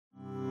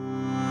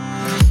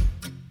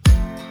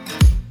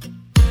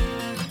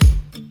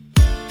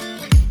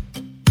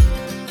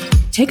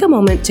Take a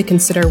moment to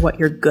consider what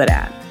you're good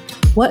at.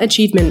 What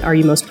achievement are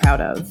you most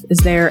proud of? Is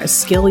there a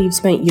skill you've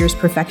spent years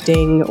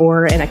perfecting,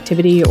 or an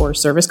activity or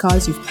service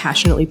cause you've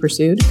passionately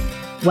pursued?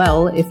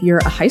 Well, if you're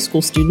a high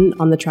school student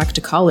on the track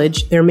to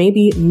college, there may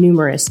be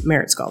numerous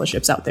merit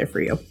scholarships out there for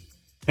you.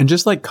 And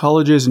just like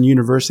colleges and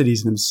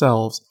universities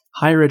themselves,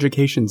 higher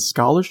education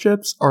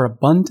scholarships are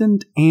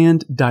abundant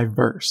and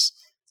diverse.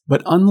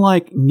 But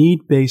unlike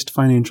need-based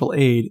financial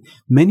aid,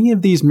 many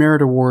of these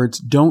merit awards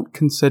don't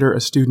consider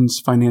a student's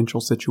financial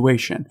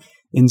situation.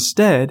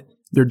 Instead,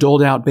 they're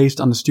doled out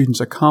based on the student's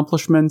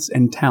accomplishments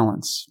and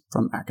talents,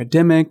 from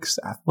academics,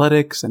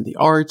 athletics, and the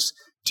arts,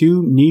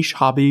 to niche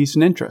hobbies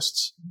and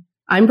interests.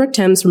 I'm Brooke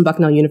Thames from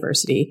Bucknell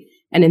University,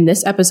 and in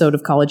this episode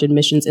of College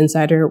Admissions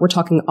Insider, we're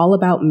talking all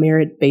about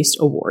merit-based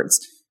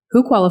awards.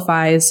 Who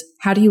qualifies?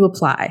 How do you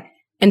apply?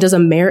 And does a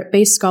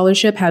merit-based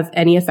scholarship have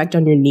any effect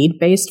on your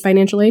need-based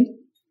financial aid?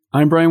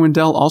 I'm Brian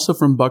Wendell, also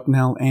from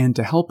Bucknell, and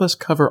to help us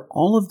cover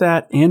all of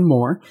that and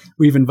more,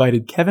 we've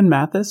invited Kevin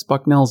Mathis,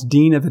 Bucknell's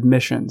Dean of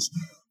Admissions.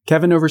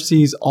 Kevin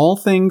oversees all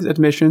things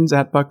admissions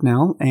at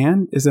Bucknell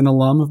and is an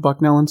alum of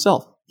Bucknell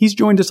himself. He's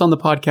joined us on the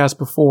podcast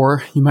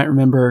before. You might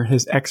remember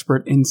his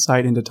expert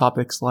insight into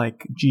topics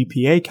like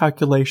GPA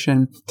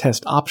calculation,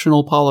 test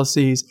optional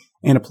policies,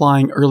 and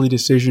applying early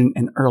decision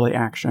and early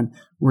action.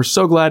 We're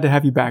so glad to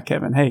have you back,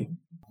 Kevin. Hey.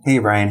 Hey,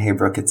 Ryan. Hey,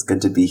 Brooke. It's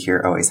good to be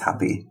here. Always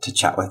happy to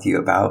chat with you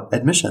about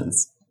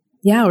admissions.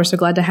 Yeah, we're so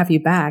glad to have you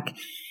back.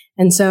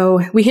 And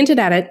so we hinted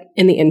at it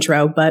in the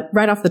intro, but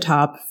right off the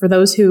top, for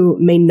those who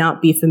may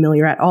not be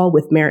familiar at all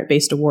with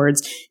merit-based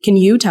awards, can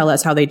you tell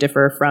us how they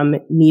differ from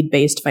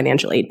need-based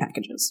financial aid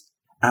packages?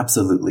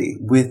 Absolutely.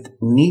 With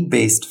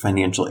need-based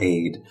financial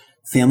aid,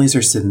 families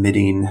are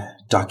submitting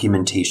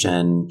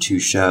documentation to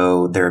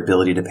show their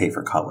ability to pay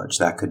for college.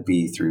 That could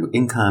be through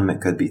income,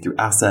 it could be through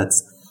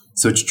assets.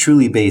 So it's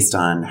truly based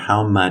on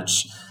how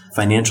much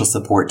financial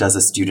support does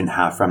a student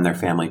have from their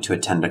family to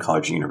attend a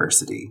college or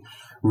university.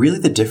 Really,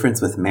 the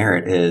difference with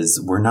merit is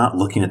we're not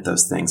looking at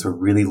those things. We're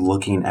really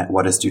looking at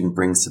what a student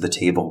brings to the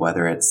table,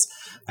 whether it's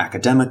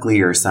academically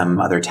or some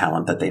other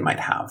talent that they might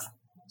have.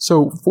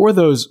 So for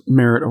those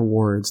merit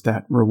awards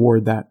that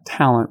reward that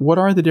talent, what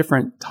are the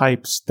different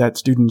types that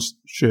students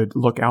should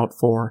look out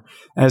for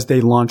as they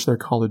launch their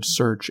college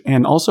search?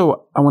 And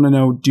also, I want to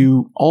know,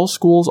 do all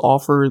schools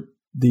offer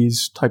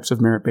these types of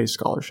merit-based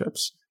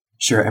scholarships?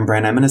 Sure. And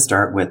Brian, I'm going to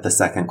start with the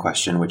second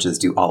question, which is,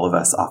 do all of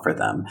us offer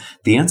them?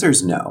 The answer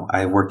is no.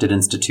 I have worked at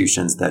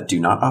institutions that do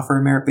not offer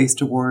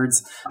merit-based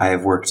awards. I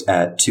have worked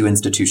at 2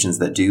 institutions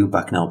that do,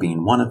 Bucknell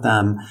being one of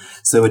them.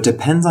 So it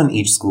depends on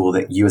each school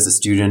that you as a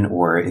student,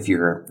 or if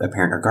you're a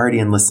parent or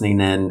guardian listening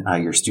in,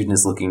 your student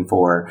is looking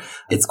for.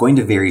 It's going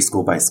to vary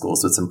school by school.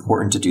 So it's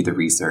important to do the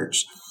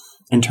research.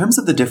 In terms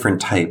of the different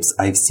types,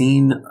 I've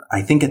seen,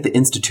 I think at the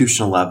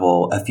institutional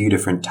level, a few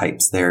different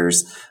types.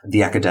 There's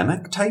the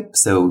academic type.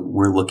 So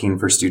we're looking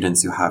for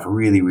students who have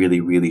really, really,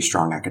 really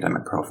strong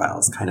academic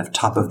profiles, kind of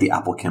top of the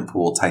applicant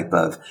pool type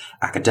of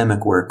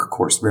academic work,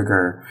 course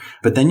rigor.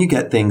 But then you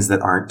get things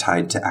that aren't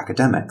tied to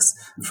academics.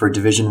 For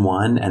Division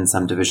I and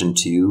some Division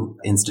II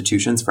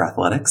institutions for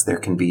athletics, there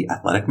can be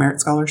athletic merit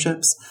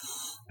scholarships.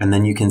 And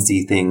then you can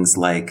see things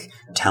like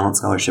talent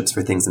scholarships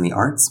for things in the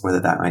arts, whether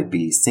that might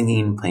be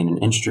singing, playing an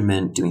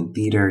instrument, doing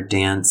theater,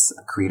 dance,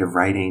 creative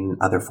writing,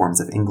 other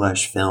forms of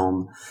English,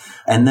 film.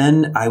 And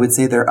then I would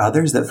say there are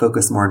others that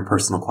focus more on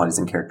personal qualities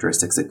and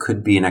characteristics. It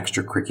could be an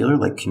extracurricular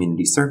like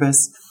community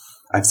service.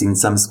 I've seen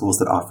some schools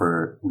that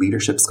offer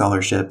leadership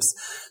scholarships.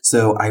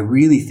 So I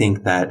really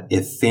think that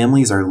if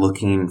families are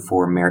looking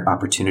for merit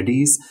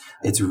opportunities,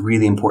 it's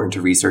really important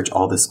to research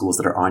all the schools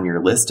that are on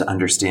your list to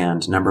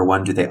understand, number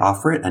one, do they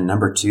offer it? And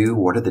number two,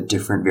 what are the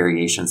different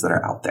variations that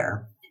are out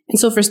there? And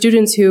so for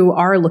students who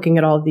are looking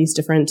at all of these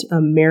different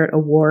merit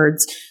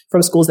awards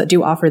from schools that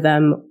do offer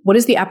them, what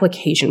is the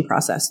application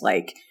process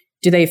like?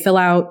 Do they fill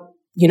out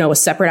a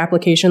separate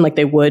application like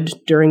they would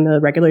during the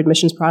regular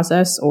admissions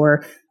process?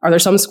 Or are there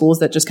some schools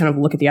that just kind of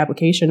look at the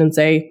application and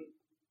say,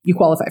 you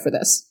qualify for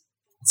this?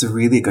 It's a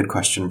really good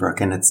question,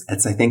 Brooke. And it's,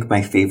 I think,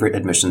 my favorite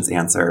admissions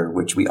answer,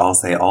 which we all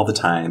say all the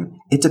time.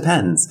 It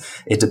depends.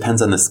 It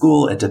depends on the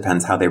school. It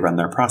depends how they run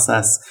their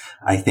process.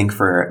 I think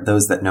for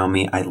those that know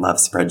me, I love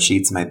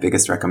spreadsheets. My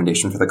biggest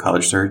recommendation for the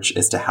college search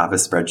is to have a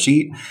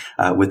spreadsheet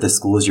with the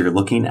schools you're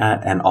looking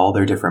at and all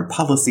their different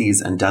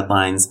policies and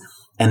deadlines.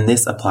 And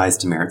this applies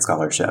to merit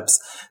scholarships.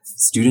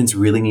 Students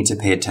really need to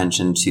pay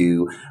attention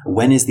to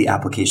when is the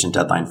application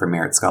deadline for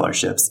merit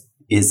scholarships?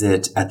 Is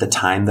it at the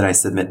time that I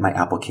submit my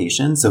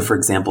application? So for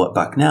example, at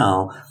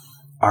Bucknell,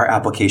 our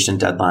application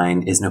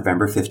deadline is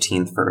November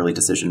 15th for early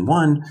decision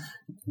 1,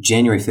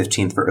 January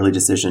 15th for early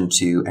decision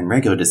 2, and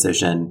regular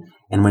decision.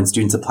 And when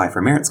students apply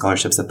for merit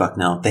scholarships at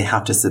Bucknell, they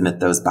have to submit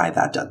those by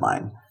that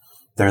deadline.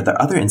 There are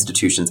the other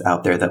institutions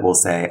out there that will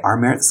say our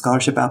merit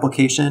scholarship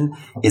application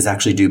is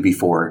actually due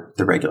before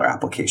the regular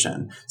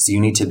application. So you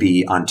need to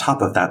be on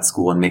top of that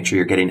school and make sure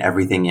you're getting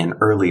everything in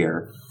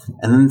earlier.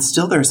 And then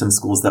still there are some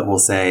schools that will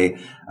say,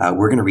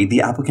 we're going to read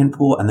the applicant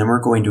pool and then we're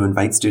going to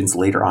invite students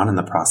later on in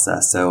the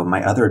process. So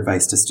my other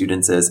advice to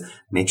students is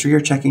make sure you're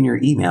checking your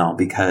email,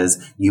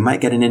 because you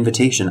might get an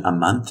invitation a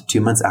month, 2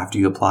 months after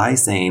you apply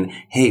saying,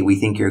 hey, we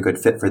think you're a good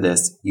fit for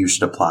this. You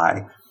should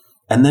apply.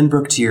 And then,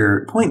 Brooke, to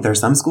your point, there are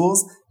some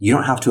schools you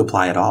don't have to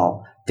apply at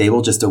all. They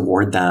will just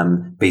award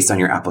them based on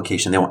your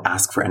application. They won't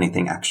ask for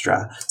anything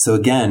extra. So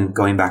again,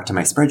 going back to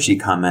my spreadsheet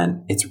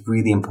comment, it's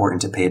really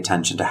important to pay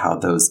attention to how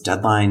those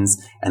deadlines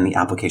and the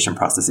application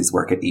processes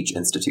work at each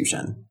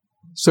institution.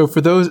 So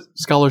for those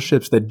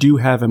scholarships that do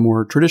have a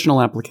more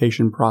traditional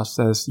application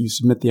process, you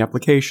submit the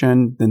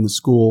application, then the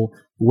school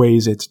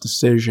weighs its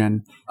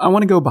decision. I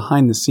want to go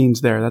behind the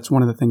scenes there. That's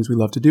one of the things we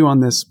love to do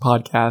on this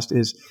podcast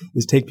is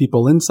take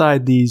people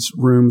inside these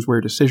rooms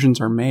where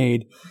decisions are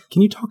made.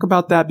 Can you talk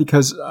about that?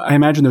 Because I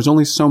imagine there's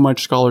only so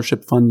much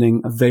scholarship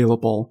funding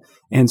available.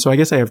 And so I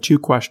guess I have two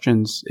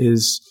questions.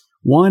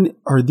 One,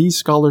 are these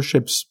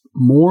scholarships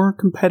more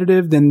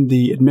competitive than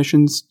the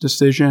admissions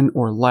decision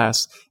or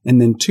less?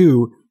 And then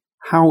two,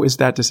 how is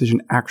that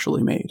decision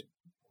actually made?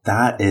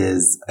 That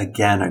is,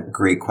 again, a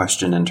great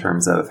question in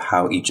terms of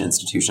how each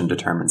institution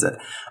determines it.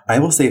 I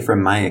will say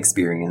from my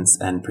experience,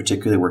 and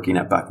particularly working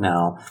at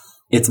Bucknell,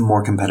 it's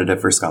more competitive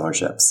for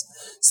scholarships.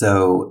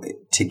 So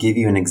to give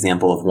you an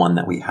example of one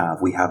that we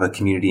have a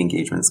community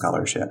engagement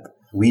scholarship.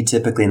 We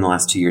typically in the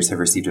last 2 years have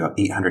received about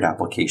 800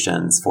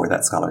 applications for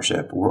that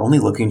scholarship. We're only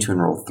looking to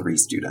enroll 3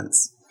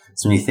 students.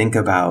 So when you think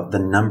about the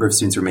number of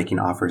students we're making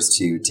offers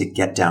to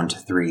get down to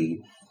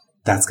 3,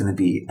 that's going to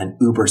be an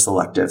uber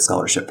selective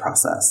scholarship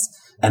process.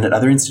 And at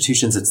other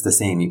institutions, it's the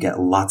same. You get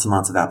lots and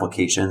lots of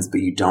applications, but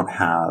you don't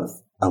have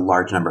a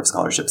large number of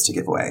scholarships to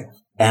give away.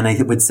 And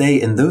I would say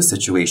in those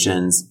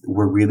situations,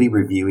 we're really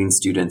reviewing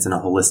students in a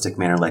holistic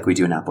manner like we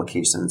do in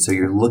applications. So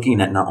you're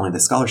looking at not only the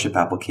scholarship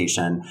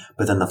application,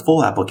 but then the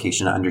full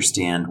application to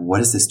understand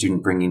what is the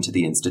student bringing to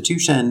the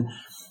institution,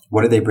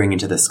 what are they bringing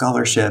to the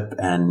scholarship,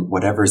 and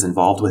whatever is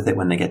involved with it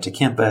when they get to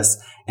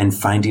campus, and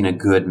finding a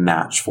good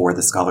match for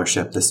the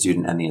scholarship, the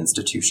student, and the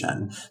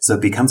institution. So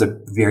it becomes a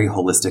very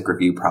holistic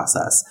review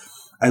process.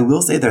 I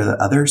will say there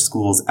are other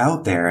schools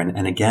out there,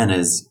 and again,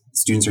 as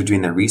students are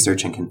doing their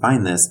research and can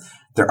find this,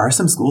 there are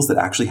some schools that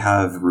actually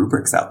have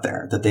rubrics out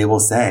there that they will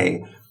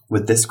say,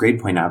 with this grade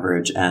point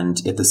average,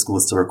 and if the school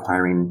is still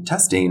requiring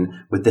testing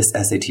with this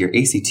SAT or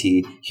ACT,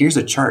 here's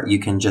a chart. You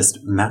can just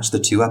match the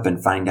two up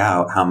and find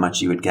out how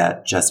much you would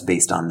get just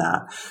based on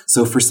that.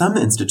 So for some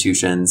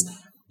institutions,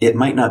 it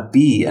might not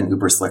be an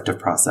uber selective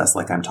process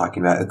like I'm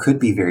talking about. It could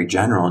be very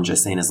general and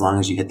just saying, as long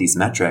as you hit these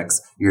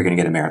metrics, you're going to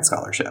get a merit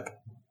scholarship.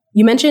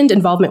 You mentioned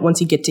involvement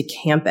once you get to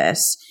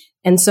campus.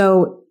 And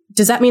so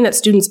does that mean that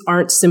students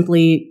aren't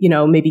simply,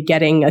 maybe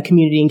getting a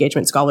community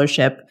engagement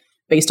scholarship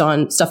based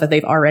on stuff that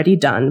they've already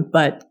done,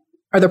 but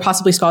are there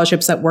possibly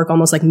scholarships that work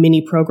almost like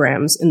mini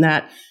programs in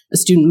that a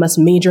student must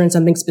major in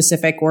something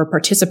specific or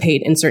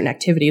participate in certain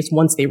activities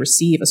once they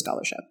receive a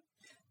scholarship?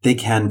 They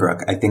can,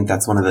 Brooke. I think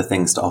that's one of the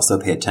things to also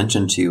pay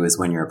attention to is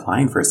when you're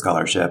applying for a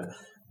scholarship,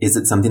 is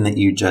it something that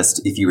you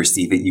just, if you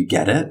receive it, you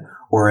get it?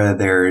 Or are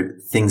there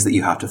things that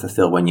you have to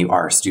fulfill when you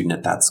are a student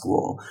at that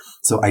school?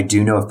 So I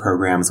do know of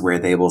programs where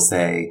they will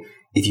say,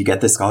 if you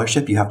get this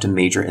scholarship, you have to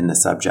major in the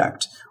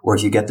subject. Or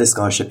if you get this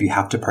scholarship, you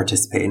have to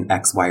participate in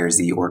X, Y, or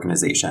Z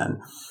organization.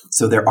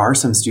 So there are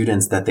some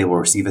students that they will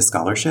receive a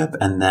scholarship,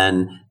 and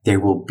then there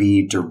will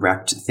be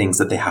direct things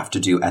that they have to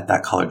do at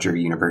that college or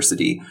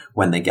university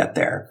when they get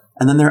there.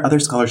 And then there are other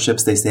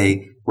scholarships, they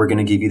say, we're going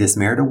to give you this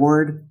merit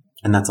award,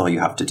 and that's all you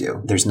have to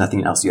do. There's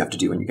nothing else you have to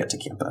do when you get to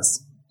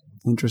campus.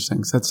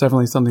 Interesting. So that's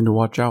definitely something to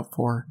watch out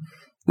for.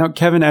 Now,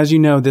 Kevin, as you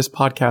know, this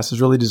podcast is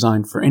really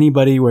designed for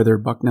anybody, whether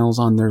Bucknell's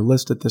on their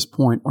list at this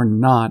point or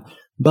not.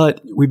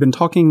 But we've been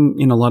talking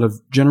in a lot of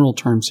general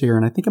terms here,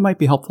 and I think it might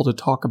be helpful to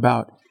talk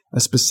about a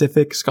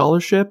specific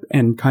scholarship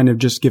and kind of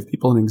just give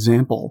people an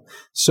example.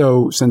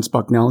 So since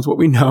Bucknell is what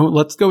we know,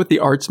 let's go with the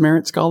Arts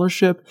Merit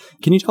Scholarship.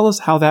 Can you tell us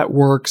how that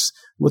works,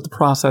 what the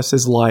process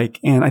is like?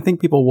 And I think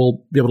people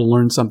will be able to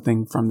learn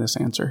something from this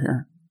answer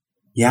here.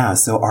 Yeah,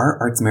 so our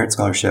Arts Merit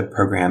Scholarship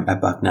program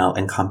at Bucknell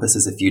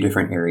encompasses a few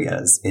different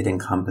areas. It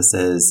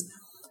encompasses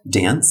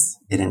dance,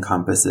 it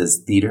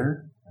encompasses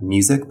theater,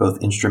 music, both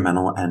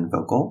instrumental and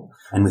vocal.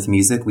 And with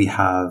music, we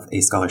have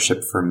a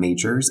scholarship for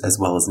majors as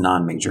well as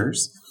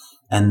non-majors.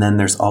 And then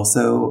there's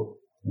also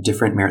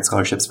different merit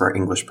scholarships for our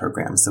English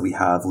program. So we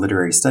have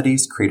literary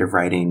studies, creative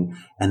writing,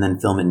 and then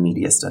film and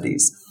media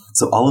studies.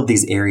 So all of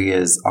these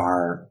areas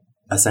are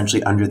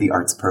essentially under the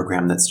arts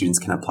program that students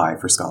can apply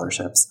for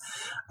scholarships.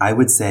 I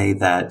would say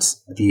that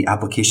the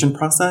application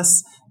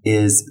process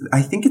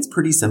I think it's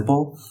pretty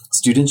simple.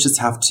 Students just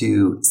have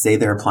to say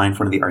they're applying for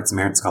one of the Arts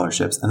Merit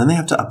Scholarships, and then they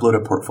have to upload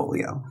a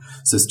portfolio.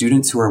 So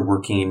students who are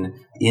working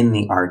in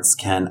the arts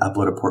can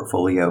upload a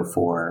portfolio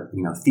for,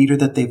 theater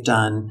that they've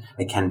done.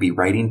 It can be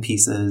writing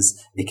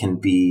pieces. It can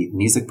be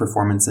music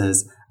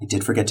performances. I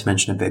did forget to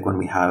mention a big one.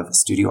 We have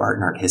studio art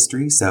and art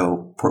history.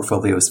 So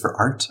portfolios for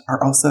art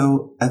are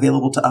also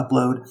available to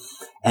upload.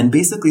 And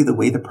basically the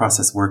way the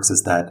process works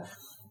is that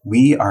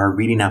we are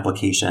reading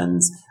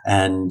applications,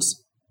 and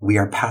we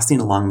are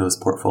passing along those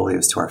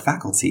portfolios to our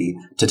faculty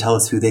to tell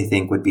us who they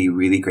think would be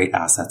really great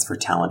assets for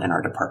talent in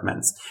our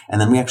departments.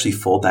 And then we actually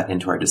fold that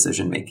into our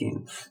decision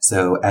making.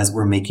 So as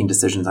we're making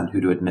decisions on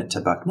who to admit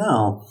to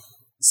Bucknell,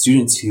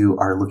 students who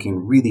are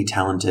looking really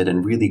talented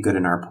and really good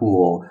in our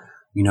pool,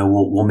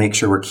 we'll make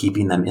sure we're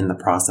keeping them in the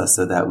process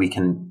so that we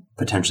can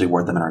potentially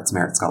award them an Arts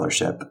Merit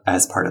Scholarship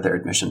as part of their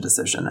admission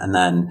decision. And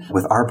then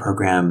with our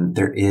program,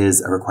 there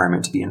is a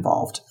requirement to be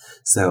involved.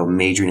 So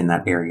majoring in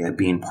that area,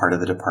 being part of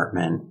the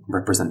department,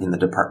 representing the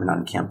department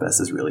on campus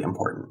is really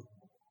important.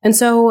 And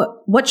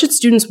so what should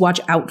students watch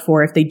out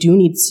for if they do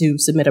need to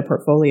submit a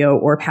portfolio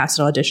or pass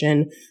an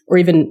audition or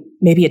even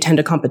maybe attend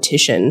a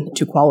competition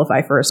to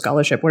qualify for a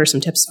scholarship? What are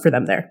some tips for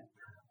them there?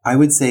 I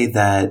would say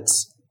that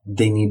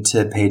they need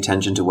to pay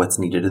attention to what's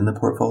needed in the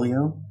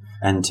portfolio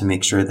and to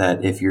make sure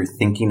that if you're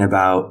thinking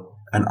about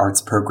an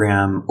arts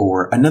program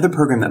or another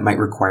program that might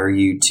require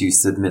you to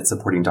submit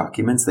supporting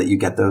documents, that you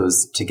get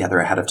those together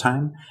ahead of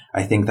time.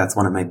 I think that's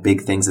one of my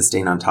big things is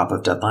staying on top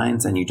of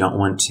deadlines, and you don't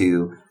want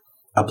to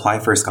apply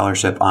for a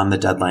scholarship on the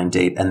deadline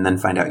date and then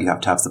find out you have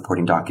to have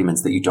supporting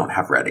documents that you don't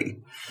have ready.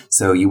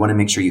 So you want to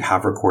make sure you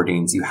have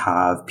recordings, you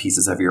have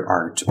pieces of your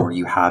art, or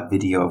you have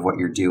video of what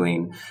you're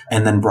doing.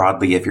 And then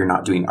broadly, if you're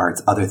not doing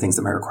arts, other things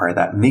that might require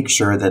that, make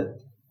sure that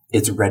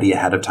it's ready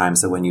ahead of time.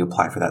 So when you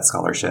apply for that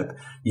scholarship,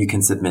 you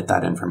can submit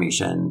that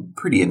information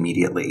pretty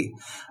immediately.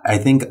 I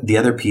think the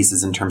other piece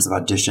is in terms of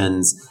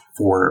auditions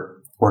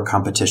or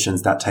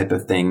competitions, that type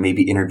of thing,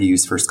 maybe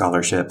interviews for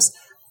scholarships.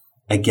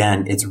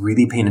 Again, it's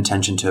really paying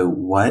attention to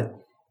what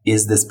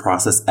is this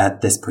process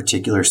at this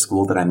particular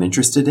school that I'm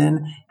interested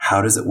in?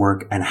 How does it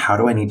work? And how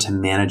do I need to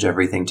manage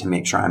everything to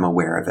make sure I'm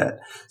aware of it?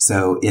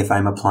 So if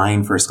I'm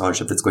applying for a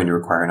scholarship that's going to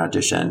require an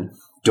audition,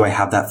 do I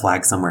have that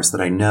flag somewhere so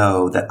that I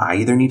know that I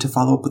either need to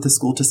follow up with the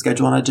school to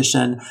schedule an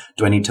audition?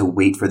 Do I need to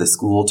wait for the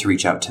school to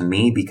reach out to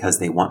me because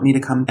they want me to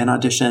come and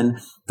audition?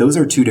 Those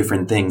are two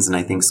different things, and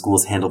I think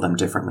schools handle them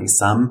differently.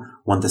 Some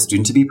want the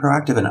student to be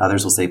proactive, and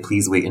others will say,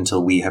 please wait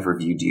until we have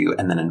reviewed you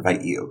and then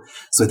invite you.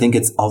 So I think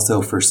it's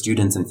also for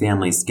students and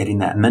families getting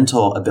that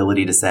mental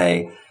ability to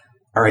say,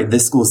 all right,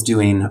 this school's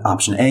doing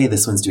option A,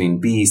 this one's doing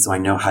B, so I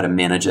know how to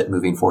manage it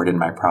moving forward in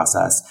my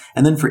process.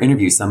 And then for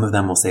interviews, some of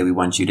them will say, we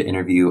want you to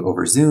interview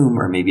over Zoom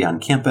or maybe on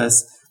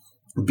campus.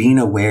 Being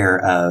aware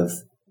of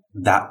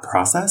that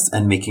process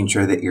and making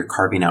sure that you're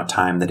carving out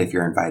time, that if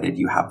you're invited,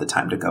 you have the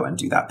time to go and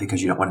do that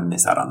because you don't want to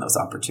miss out on those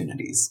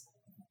opportunities.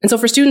 And so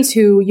for students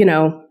who,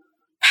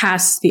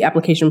 pass the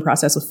application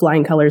process with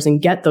flying colors and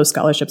get those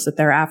scholarships that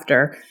they're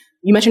after,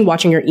 you mentioned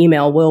watching your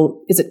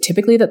email. Is it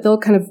typically that they'll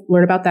kind of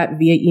learn about that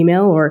via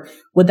email, or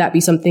would that be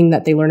something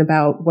that they learn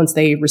about once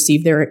they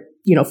receive their,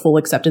 full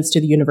acceptance to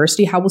the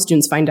university? How will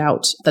students find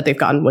out that they've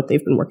gotten what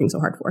they've been working so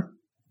hard for?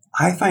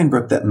 I find,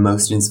 Brooke, that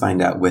most students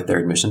find out with their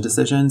admission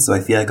decision. So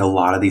I feel like a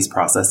lot of these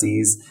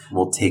processes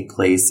will take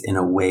place in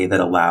a way that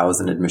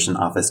allows an admission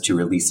office to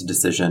release a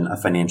decision, a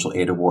financial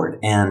aid award,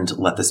 and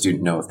let the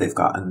student know if they've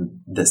gotten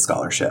this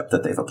scholarship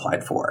that they've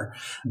applied for.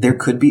 There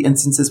could be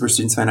instances where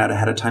students find out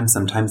ahead of time.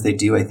 Sometimes they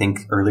do. I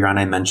think earlier on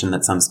I mentioned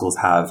that some schools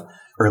have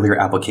earlier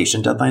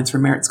application deadlines for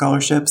merit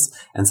scholarships,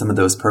 and some of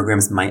those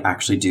programs might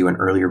actually do an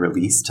earlier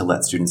release to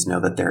let students know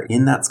that they're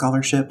in that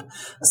scholarship.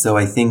 So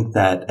I think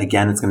that,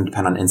 again, it's going to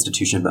depend on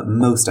institution, but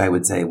most, I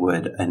would say,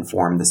 would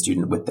inform the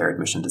student with their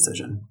admission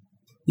decision.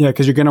 Yeah,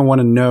 because you're going to want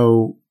to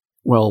know,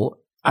 well,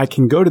 I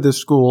can go to this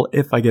school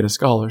if I get a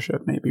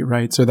scholarship, maybe,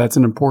 right? So that's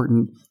an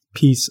important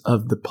piece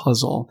of the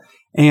puzzle.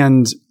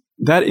 And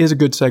that is a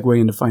good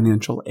segue into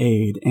financial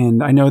aid.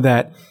 And I know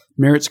that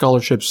merit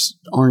scholarships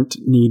aren't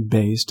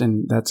need-based,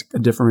 and that's a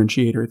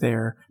differentiator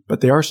there, but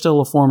they are still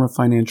a form of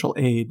financial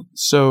aid.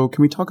 So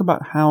can we talk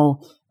about how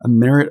a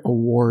merit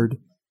award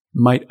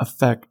might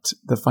affect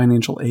the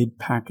financial aid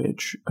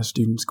package a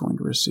student's going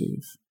to receive?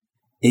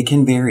 It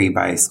can vary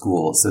by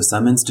school. So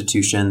some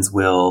institutions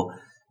will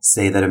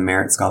say that a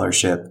merit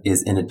scholarship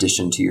is in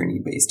addition to your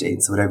need-based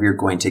aid. So whatever you're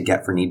going to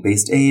get for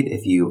need-based aid,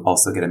 if you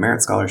also get a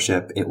merit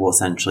scholarship, it will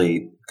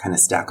essentially kind of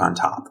stack on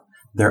top.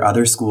 There are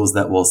other schools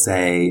that will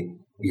say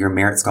your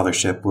merit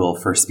scholarship will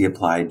first be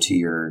applied to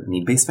your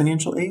need-based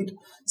financial aid.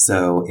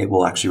 So it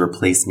will actually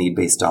replace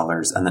need-based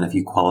dollars. And then if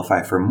you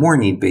qualify for more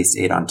need-based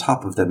aid on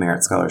top of the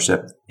merit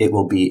scholarship, it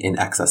will be in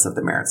excess of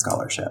the merit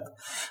scholarship.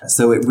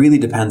 So it really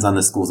depends on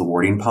the school's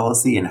awarding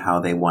policy and how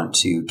they want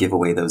to give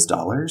away those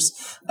dollars.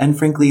 And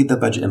frankly, the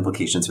budget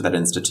implications for that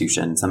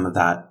institution, some of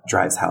that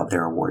drives how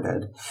they're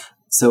awarded.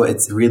 So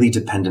it's really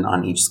dependent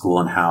on each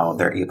school and how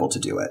they're able to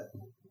do it.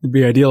 It'd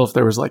be ideal if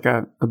there was like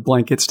a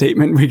blanket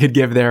statement we could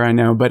give there, I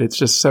know, but it's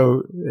just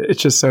so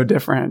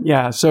different.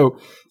 Yeah. So,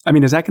 I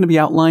mean, is that going to be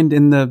outlined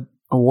in the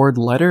award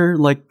letter?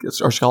 Like,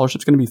 are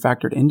scholarships going to be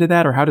factored into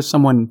that? Or how does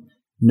someone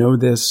know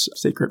this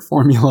secret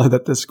formula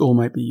that the school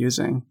might be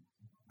using?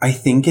 I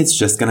think it's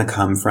just going to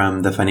come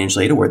from the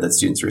financial aid award that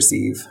students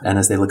receive. And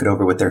as they look it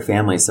over with their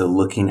family, so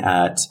looking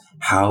at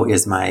how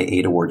is my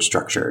aid award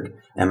structured?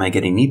 Am I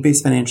getting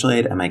need-based financial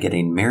aid? Am I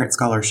getting merit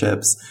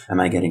scholarships? Am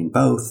I getting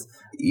both?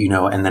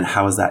 And then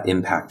how is that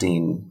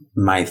impacting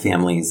my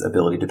family's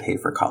ability to pay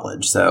for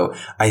college. So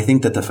I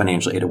think that the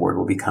financial aid award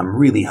will become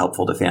really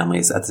helpful to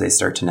families as they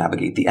start to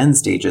navigate the end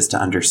stages to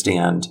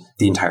understand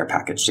the entire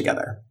package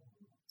together.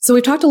 So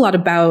we've talked a lot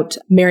about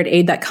merit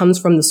aid that comes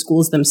from the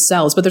schools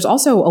themselves, but there's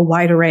also a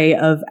wide array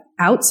of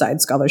outside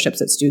scholarships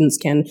that students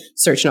can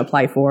search and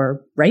apply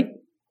for, right?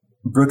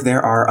 Brooke,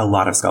 there are a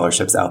lot of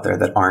scholarships out there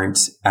that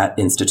aren't at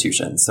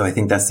institutions. So I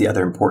think that's the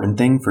other important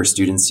thing for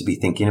students to be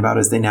thinking about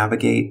as they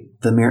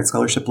navigate the merit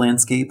scholarship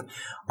landscape.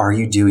 Are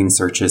you doing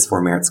searches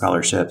for merit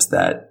scholarships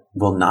that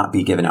will not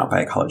be given out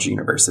by a college or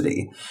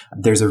university?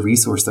 There's a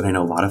resource that I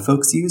know a lot of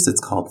folks use. It's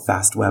called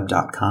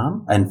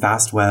fastweb.com. And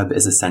FastWeb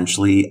is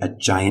essentially a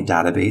giant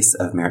database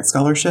of merit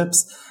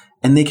scholarships.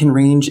 And they can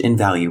range in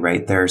value,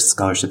 right? There are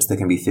scholarships that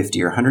can be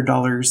 $50 or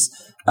 $100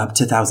 up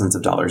to thousands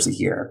of dollars a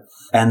year.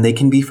 And they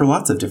can be for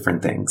lots of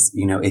different things.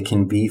 You know, it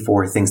can be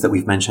for things that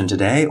we've mentioned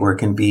today, or it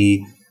can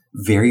be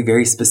very,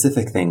 very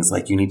specific things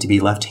like you need to be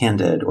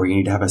left-handed, or you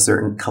need to have a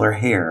certain color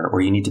hair,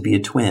 or you need to be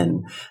a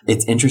twin.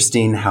 It's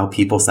interesting how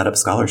people set up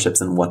scholarships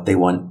and what they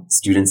want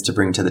students to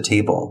bring to the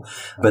table.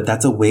 But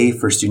that's a way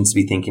for students to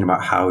be thinking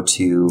about how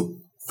to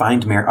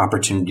find merit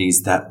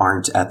opportunities that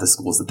aren't at the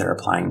schools that they're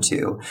applying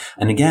to.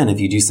 And again, if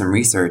you do some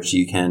research,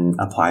 you can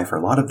apply for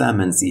a lot of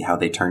them and see how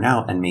they turn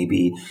out and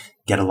maybe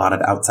get a lot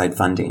of outside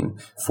funding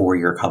for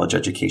your college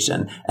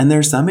education. And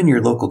there's some in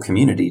your local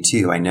community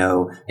too. I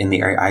know in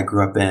the area I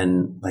grew up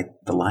in, like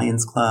the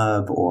Lions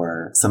Club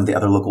or some of the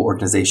other local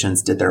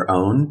organizations did their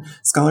own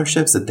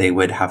scholarships that they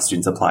would have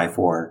students apply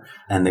for,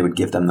 and they would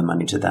give them the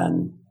money to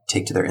then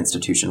take to their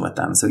institution with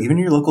them. So even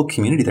in your local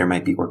community, there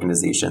might be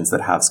organizations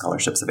that have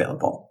scholarships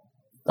available.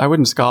 I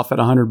wouldn't scoff at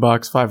 $100,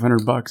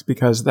 $500,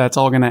 because that's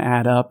all going to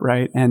add up,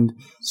 right? And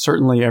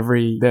certainly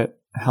every bit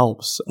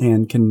helps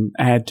and can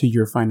add to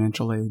your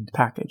financial aid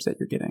package that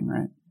you're getting,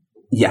 right?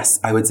 Yes,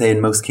 I would say in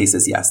most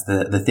cases, yes.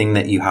 The thing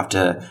that you have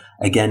to,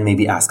 again,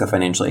 maybe ask a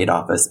financial aid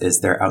office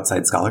is their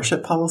outside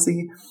scholarship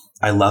policy.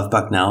 I love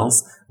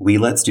Bucknell's. We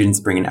let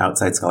students bring in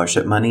outside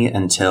scholarship money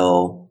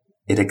until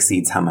it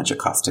exceeds how much it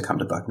costs to come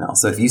to Bucknell.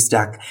 So if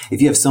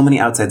you have so many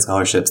outside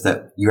scholarships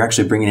that you're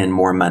actually bringing in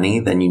more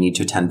money than you need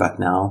to attend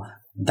Bucknell,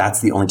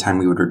 that's the only time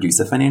we would reduce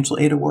a financial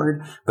aid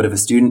award. But if a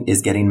student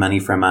is getting money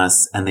from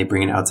us and they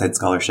bring in outside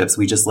scholarships,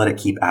 we just let it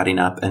keep adding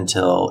up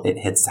until it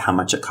hits how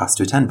much it costs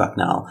to attend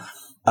Bucknell.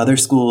 Other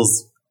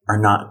schools are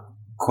not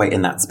quite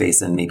in that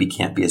space and maybe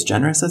can't be as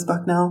generous as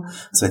Bucknell.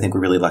 So I think we're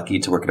really lucky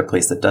to work at a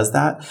place that does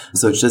that.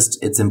 So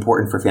it's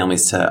important for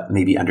families to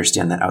maybe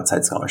understand that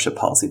outside scholarship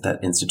policy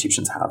that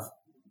institutions have.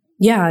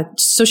 Yeah.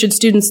 So should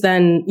students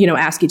then,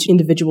 ask each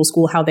individual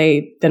school how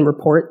they then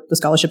report the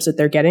scholarships that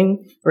they're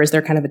getting? Or is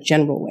there kind of a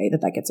general way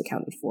that gets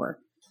accounted for?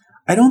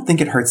 I don't think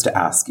it hurts to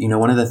ask.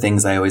 One of the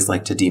things I always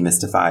like to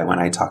demystify when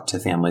I talk to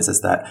families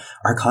is that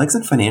our colleagues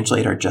in financial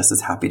aid are just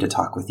as happy to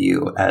talk with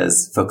you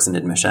as folks in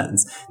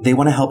admissions. They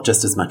want to help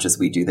just as much as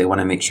we do. They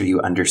want to make sure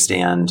you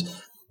understand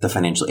the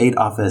financial aid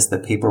office, the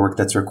paperwork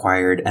that's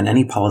required, and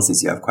any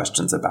policies you have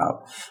questions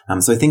about.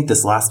 So I think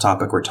this last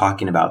topic we're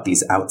talking about,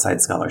 these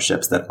outside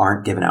scholarships that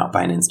aren't given out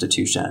by an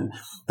institution,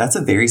 that's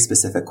a very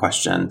specific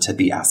question to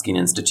be asking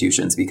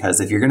institutions, because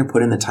if you're going to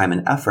put in the time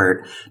and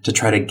effort to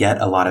try to get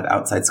a lot of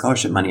outside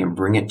scholarship money and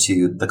bring it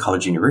to the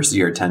college university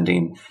you're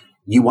attending,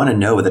 you want to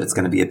know that it's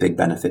going to be a big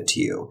benefit to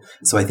you.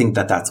 So I think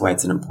that that's why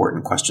it's an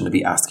important question to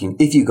be asking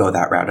if you go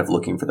that route of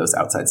looking for those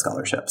outside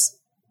scholarships.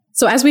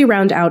 So as we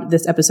round out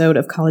this episode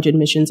of College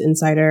Admissions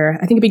Insider,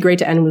 I think it'd be great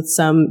to end with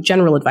some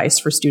general advice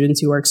for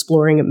students who are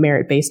exploring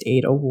merit-based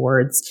aid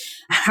awards.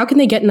 How can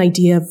they get an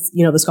idea of,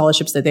 the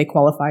scholarships that they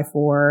qualify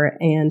for,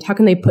 and how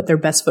can they put their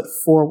best foot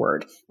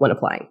forward when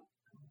applying?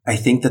 I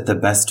think that the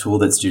best tool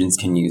that students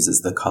can use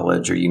is the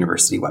college or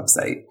university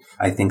website.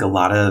 I think a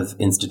lot of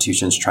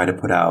institutions try to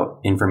put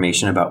out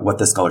information about what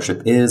the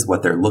scholarship is,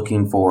 what they're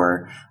looking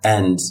for,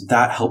 and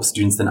that helps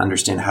students then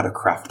understand how to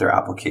craft their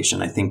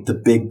application. I think the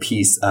big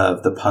piece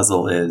of the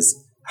puzzle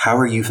is, how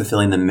are you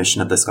fulfilling the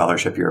mission of the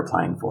scholarship you're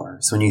applying for?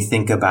 So when you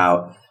think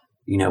about,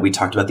 we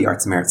talked about the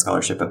Arts Merit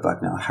Scholarship at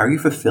Bucknell. How are you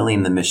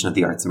fulfilling the mission of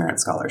the Arts Merit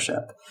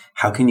Scholarship?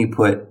 How can you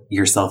put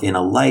yourself in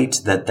a light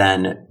that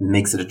then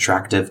makes it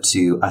attractive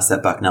to us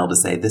at Bucknell to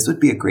say, this would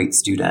be a great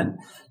student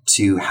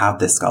to have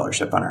this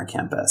scholarship on our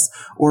campus,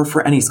 or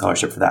for any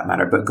scholarship for that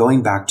matter. But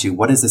going back to,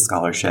 what is this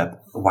scholarship?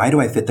 Why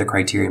do I fit the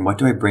criteria? And what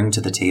do I bring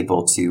to the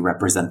table to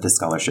represent this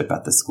scholarship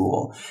at the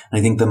school? And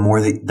I think the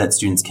more that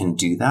students can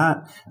do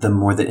that, the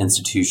more that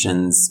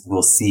institutions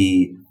will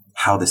see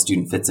how the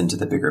student fits into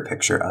the bigger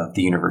picture of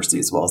the university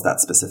as well as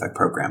that specific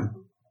program.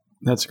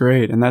 That's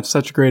great. And that's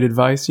such great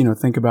advice.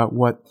 Think about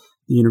what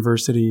the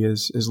university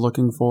is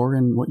looking for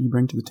and what you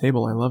bring to the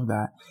table. I love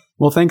that.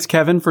 Well, thanks,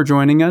 Kevin, for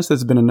joining us.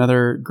 This has been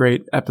another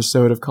great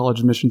episode of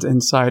College Admissions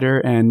Insider,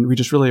 and we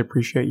just really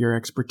appreciate your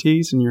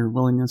expertise and your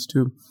willingness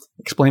to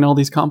explain all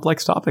these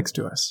complex topics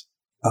to us.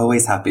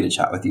 Always happy to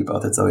chat with you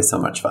both. It's always so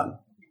much fun.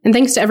 And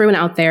thanks to everyone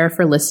out there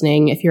for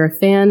listening. If you're a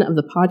fan of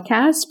the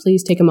podcast,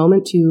 please take a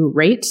moment to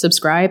rate,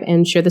 subscribe,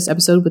 and share this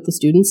episode with the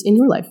students in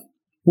your life.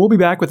 We'll be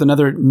back with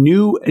another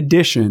new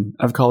edition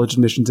of College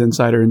Admissions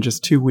Insider in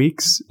just 2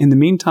 weeks. In the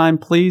meantime,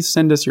 please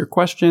send us your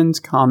questions,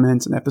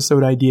 comments, and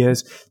episode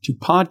ideas to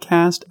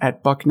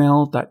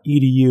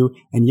podcast@bucknell.edu.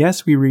 And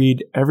yes, we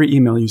read every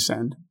email you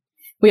send.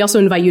 We also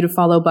invite you to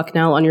follow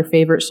Bucknell on your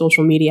favorite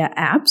social media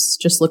apps.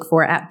 Just look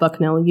for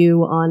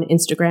 @BucknellU on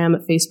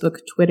Instagram, Facebook,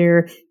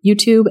 Twitter,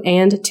 YouTube,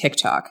 and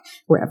TikTok.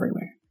 We're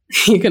everywhere.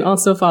 You can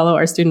also follow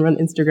our student-run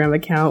Instagram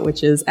account,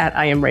 which is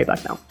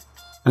 @IamRayBucknell.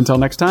 Until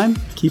next time,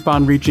 keep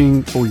on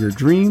reaching for your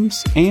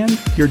dreams and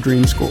your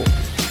dream school.